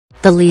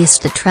the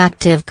least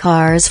attractive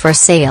cars for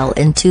sale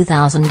in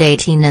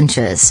 2018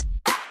 inches.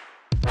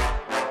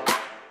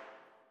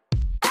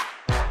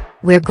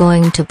 We're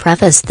going to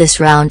preface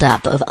this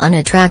roundup of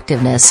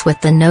unattractiveness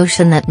with the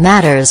notion that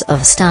matters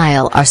of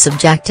style are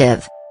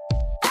subjective.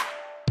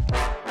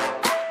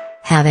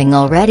 Having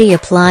already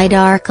applied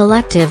our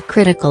collective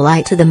critical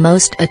eye to the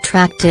most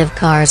attractive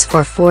cars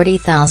for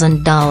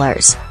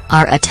 $40,000,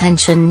 our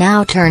attention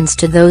now turns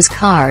to those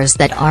cars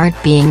that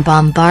aren't being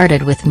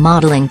bombarded with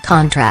modeling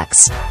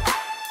contracts.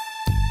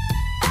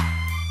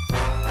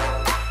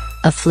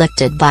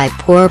 Afflicted by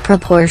poor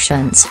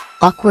proportions,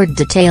 awkward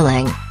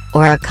detailing,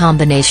 or a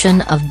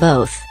combination of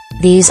both,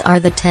 these are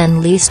the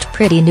 10 least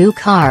pretty new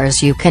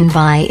cars you can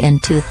buy in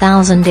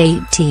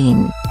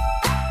 2018.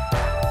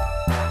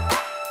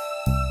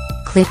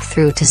 Click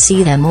through to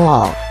see them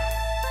all.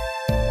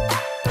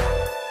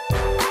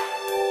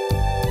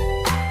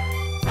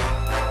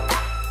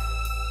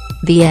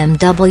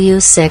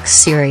 BMW 6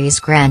 Series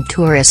Gran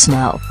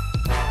Turismo.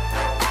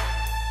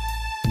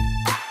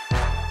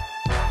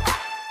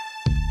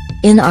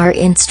 In our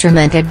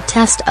instrumented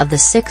test of the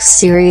 6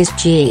 Series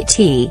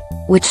GT,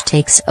 which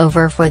takes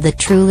over for the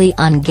truly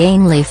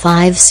ungainly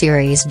 5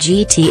 Series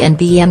GT in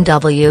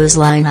BMW's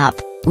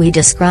lineup, we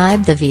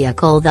describe the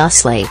vehicle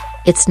thusly: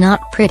 it's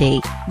not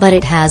pretty, but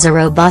it has a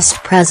robust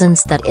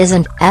presence that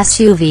isn't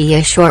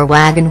SUV-ish or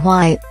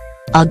wagon-y.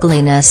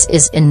 Ugliness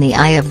is in the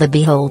eye of the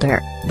beholder,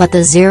 but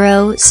the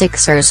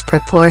 06's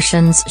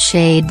proportions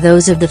shade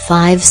those of the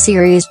 5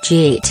 Series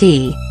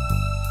GT.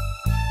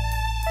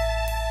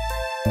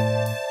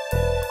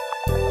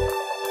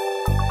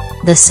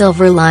 The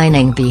silver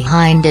lining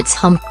behind its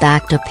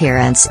humpbacked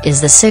appearance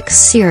is the 6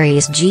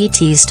 Series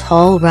GT's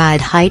tall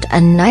ride height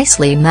and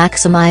nicely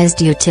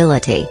maximized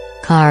utility,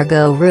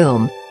 cargo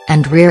room,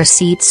 and rear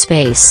seat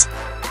space.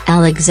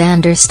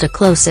 Alexander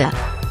Stoklosa.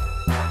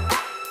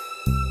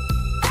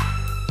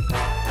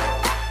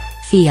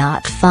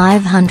 Fiat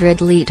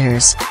 500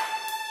 liters.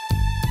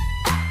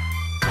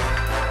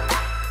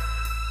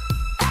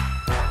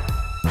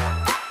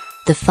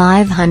 The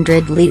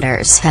 500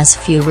 liters has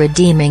few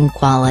redeeming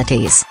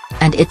qualities,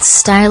 and its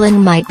styling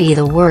might be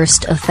the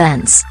worst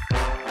offense.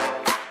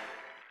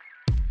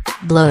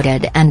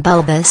 Bloated and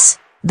bulbous,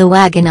 the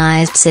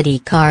wagonized city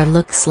car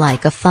looks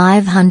like a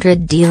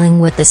 500 dealing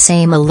with the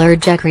same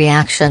allergic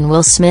reaction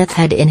Will Smith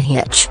had in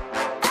Hitch.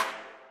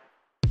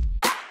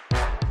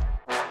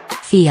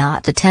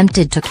 Fiat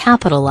attempted to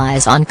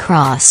capitalize on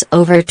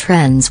crossover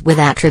trends with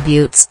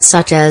attributes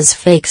such as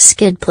fake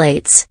skid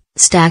plates,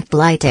 stacked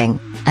lighting,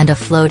 and a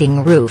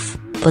floating roof,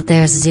 but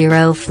there's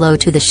zero flow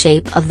to the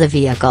shape of the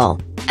vehicle,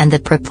 and the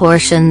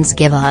proportions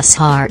give us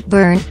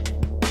heartburn.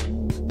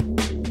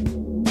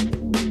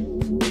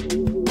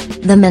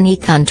 The Mini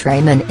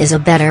Countryman is a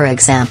better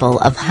example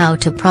of how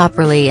to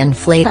properly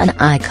inflate an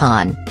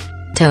icon.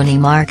 Tony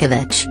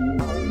Markovich.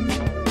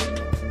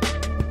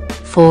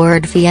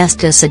 Ford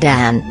Fiesta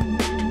Sedan.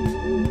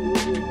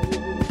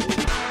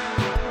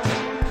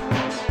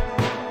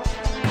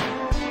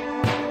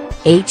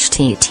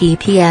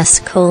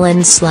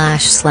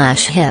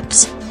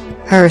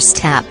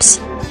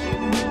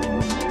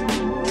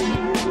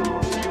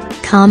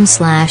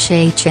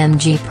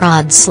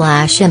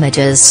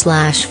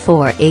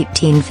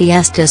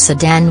 Fiesta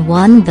Sedan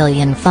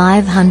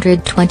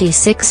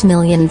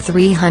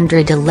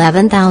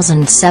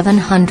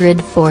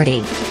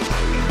 1,526,311,740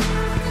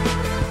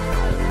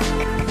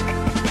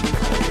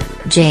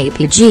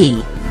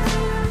 JPG.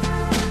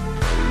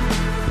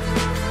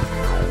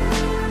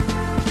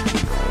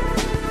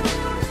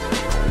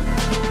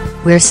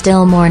 We're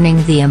still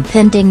mourning the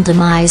impending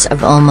demise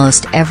of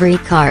almost every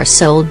car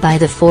sold by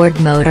the Ford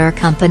Motor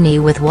Company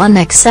with one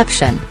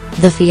exception,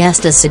 the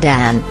Fiesta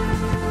Sedan.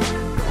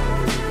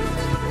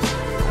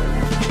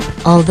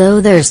 Although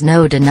there's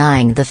no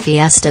denying the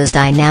Fiesta's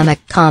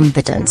dynamic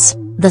competence,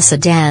 the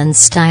sedan's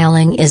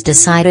styling is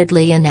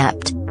decidedly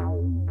inept.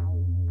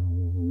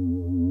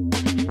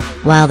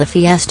 While the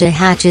Fiesta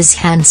hatch is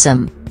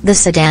handsome, the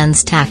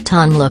sedan's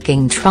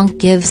tacked-on-looking trunk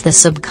gives the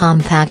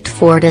subcompact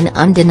Ford an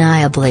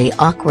undeniably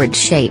awkward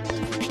shape.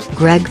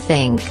 Greg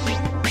Fink.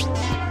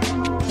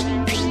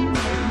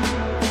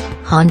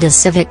 Honda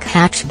Civic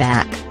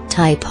Hatchback,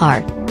 Type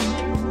R.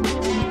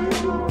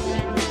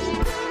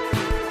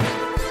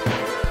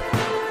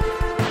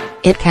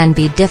 It can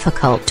be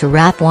difficult to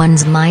wrap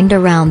one's mind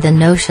around the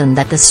notion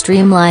that the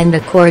streamlined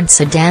Accord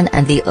sedan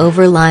and the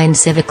overlined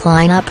Civic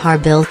lineup are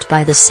built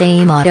by the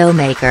same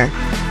automaker.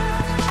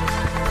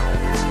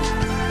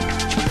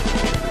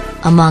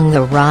 Among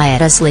the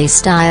riotously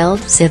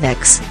styled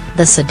Civics,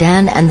 the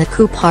sedan and the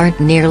coupe aren't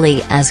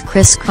nearly as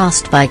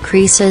crisscrossed by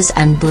creases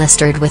and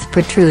blistered with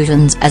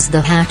protrusions as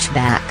the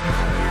hatchback.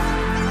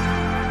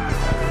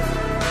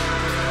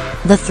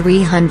 The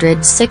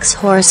 306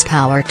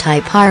 horsepower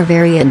Type R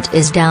variant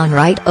is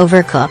downright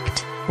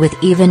overcooked, with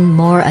even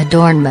more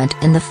adornment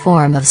in the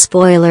form of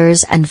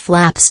spoilers and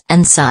flaps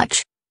and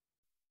such.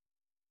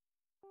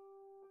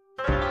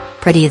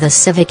 Pretty the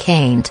Civic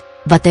ain't,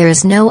 but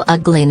there's no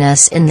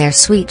ugliness in their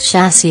sweet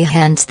chassis,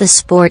 hence the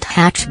sport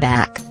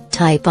hatchback,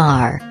 Type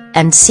R,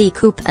 and C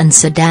Coupe and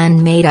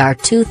Sedan made our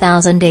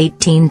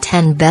 2018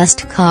 10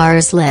 Best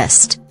Cars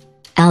list.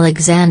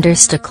 Alexander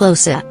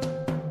Stoklosa.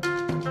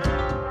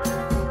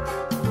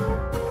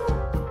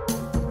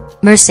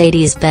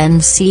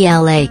 Mercedes-Benz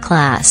CLA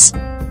Class.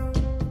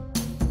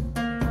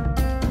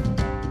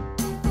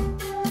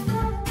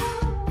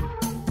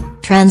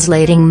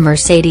 Translating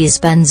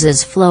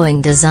Mercedes-Benz's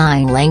flowing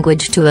design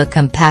language to a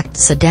compact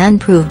sedan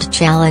proved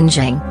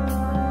challenging.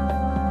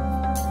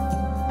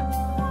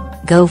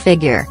 Go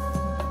figure.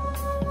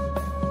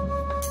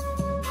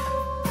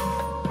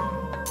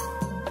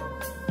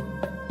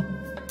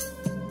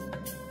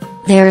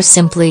 There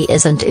simply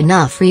isn't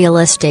enough real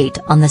estate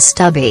on the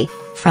stubby,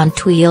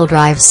 front-wheel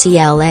drive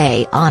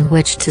CLA on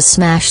which to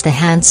smash the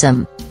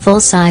handsome,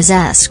 full-size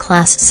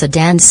S-Class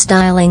sedan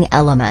styling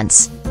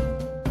elements.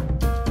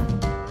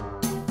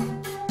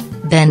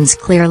 Benz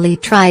clearly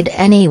tried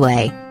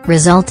anyway,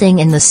 resulting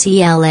in the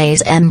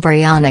CLA's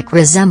embryonic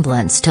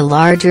resemblance to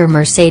larger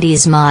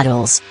Mercedes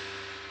models.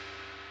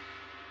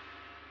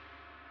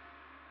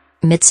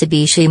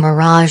 Mitsubishi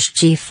Mirage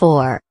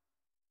G4.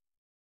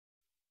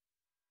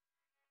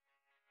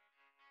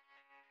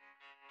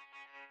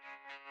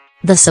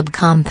 The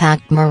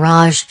subcompact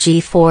Mirage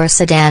G4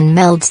 sedan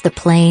melds the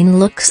plain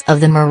looks of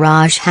the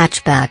Mirage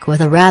hatchback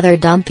with a rather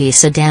dumpy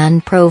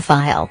sedan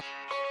profile.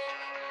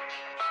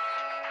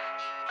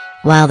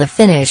 While the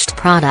finished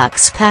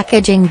product's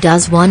packaging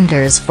does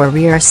wonders for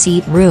rear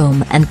seat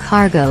room and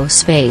cargo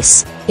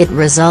space, it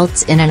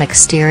results in an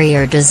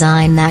exterior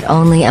design that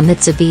only a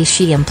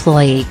Mitsubishi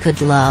employee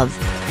could love.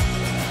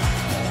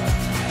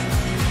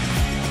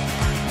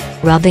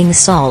 Rubbing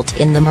salt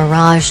in the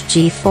Mirage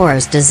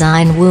G4's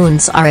design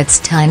wounds are its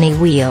tiny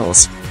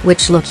wheels,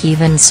 which look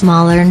even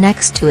smaller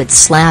next to its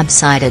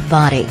slab-sided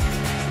body.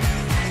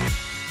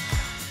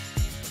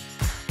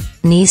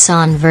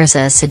 Nissan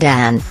Versa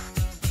Sedan.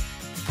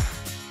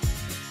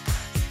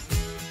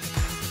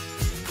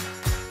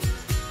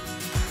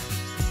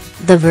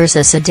 The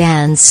Versa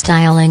sedan's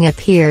styling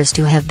appears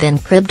to have been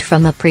cribbed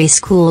from a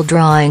preschool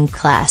drawing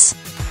class.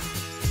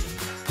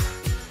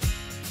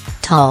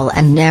 Tall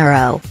and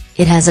narrow,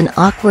 it has an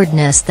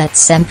awkwardness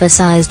that's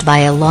emphasized by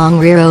a long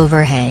rear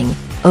overhang,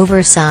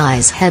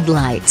 oversized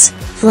headlights,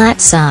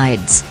 flat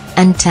sides,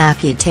 and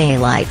tacky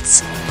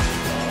taillights.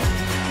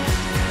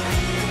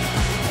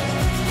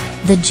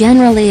 The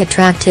generally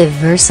attractive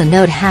Versa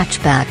Note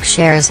hatchback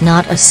shares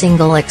not a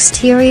single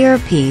exterior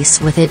piece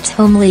with its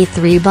homely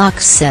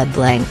three-box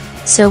sibling,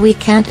 so we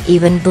can't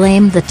even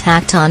blame the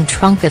tacked-on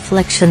trunk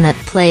affliction that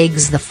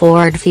plagues the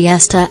Ford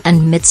Fiesta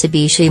and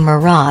Mitsubishi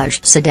Mirage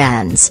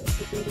sedans.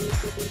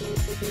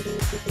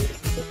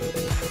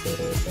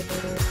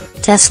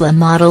 Tesla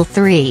Model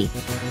 3.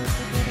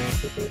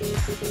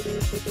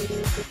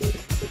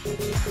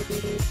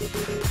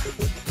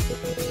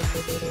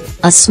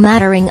 A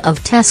smattering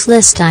of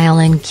Tesla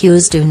styling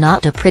cues do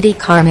not a pretty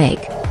car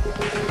make.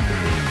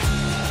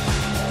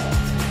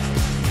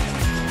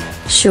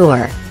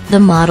 Sure, the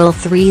Model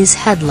 3's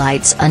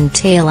headlights and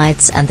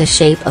taillights and the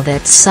shape of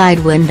its side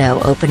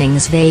window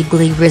openings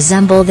vaguely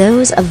resemble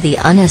those of the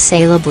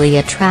unassailably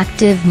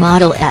attractive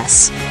Model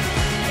S.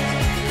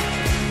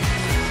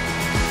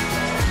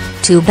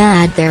 Too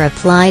bad they're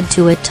applied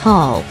to a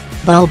tall,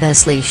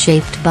 bulbously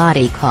shaped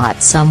body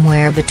caught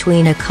somewhere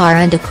between a car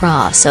and a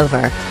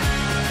crossover.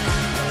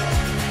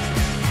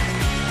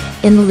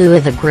 In lieu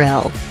of a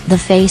grille, the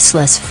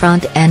faceless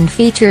front end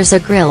features a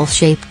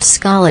grille-shaped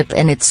scallop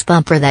in its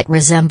bumper that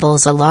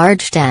resembles a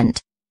large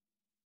dent.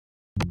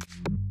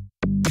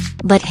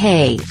 But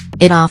hey,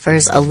 it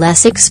offers a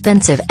less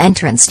expensive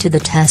entrance to the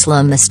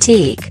Tesla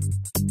mystique.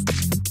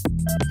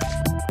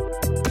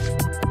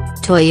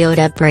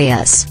 Toyota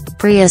Prius,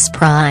 Prius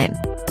Prime.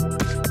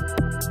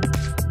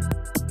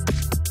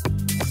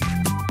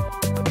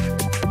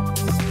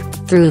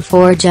 Through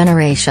 4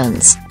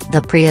 generations,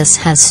 the Prius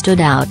has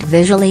stood out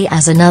visually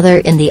as another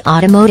in the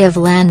automotive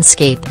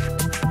landscape.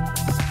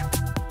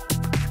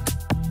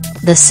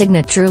 The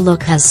signature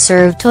look has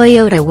served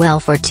Toyota well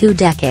for 2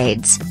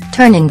 decades,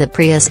 turning the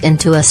Prius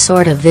into a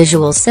sort of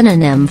visual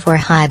synonym for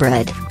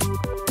hybrid.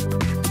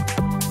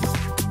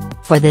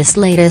 For this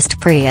latest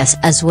Prius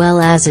as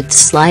well as its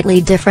slightly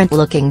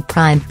different-looking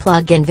Prime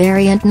plug-in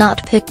variant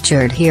not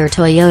pictured here,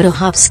 Toyota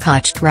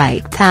hopscotched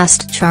right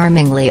past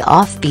charmingly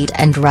offbeat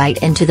and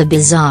right into the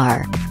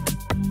bizarre.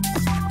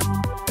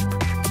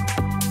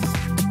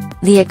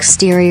 The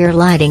exterior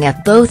lighting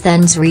at both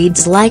ends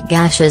reads like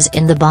gashes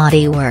in the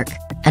bodywork,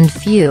 and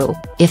few,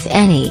 if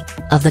any,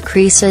 of the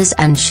creases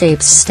and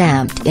shapes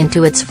stamped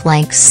into its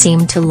flanks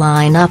seem to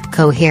line up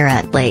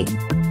coherently.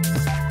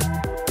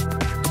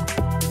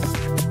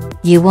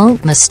 You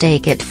won't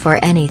mistake it for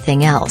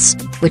anything else,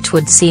 which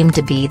would seem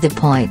to be the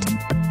point.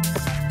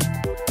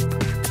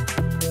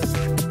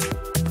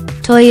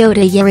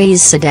 Toyota Yaris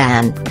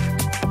Sedan.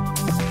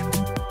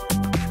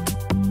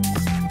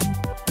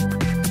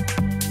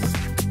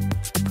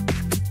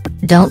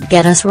 Don't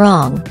get us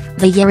wrong,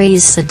 the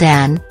Yaris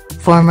sedan,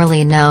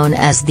 formerly known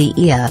as the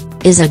IA,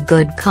 is a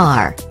good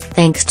car,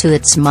 thanks to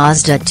its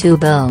Mazda 2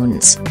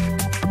 bones.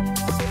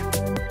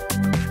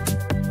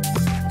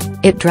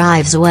 It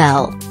drives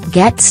well,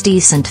 gets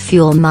decent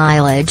fuel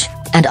mileage,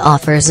 and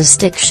offers a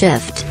stick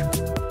shift.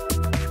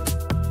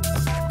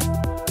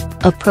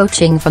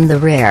 Approaching from the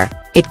rear,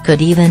 it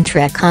could even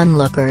trick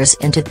onlookers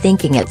into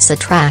thinking it's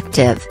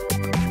attractive.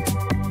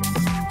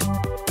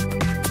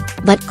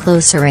 But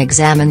closer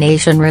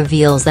examination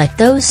reveals that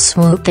those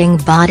swooping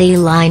body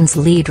lines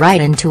lead right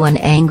into an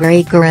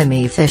angry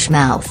grimy fish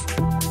mouth.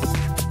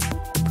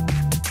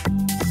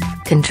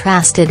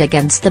 Contrasted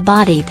against the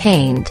body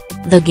paint,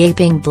 the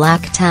gaping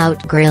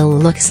blacked-out grille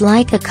looks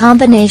like a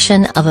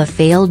combination of a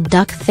failed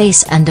duck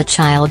face and a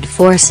child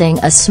forcing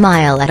a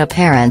smile at a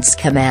parent's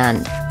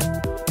command.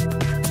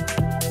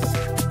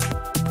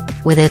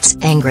 With its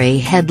angry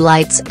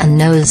headlights and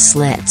nose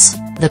slits,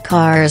 the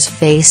car's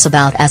face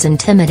about as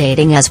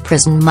intimidating as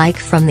Prison Mike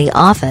from The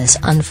Office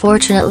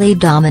unfortunately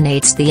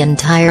dominates the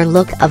entire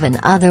look of an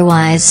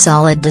otherwise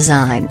solid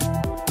design.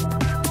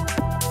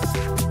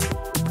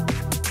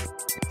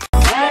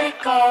 Let it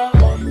go,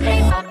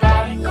 make my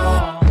body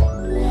go,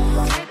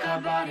 make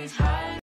our bodies high.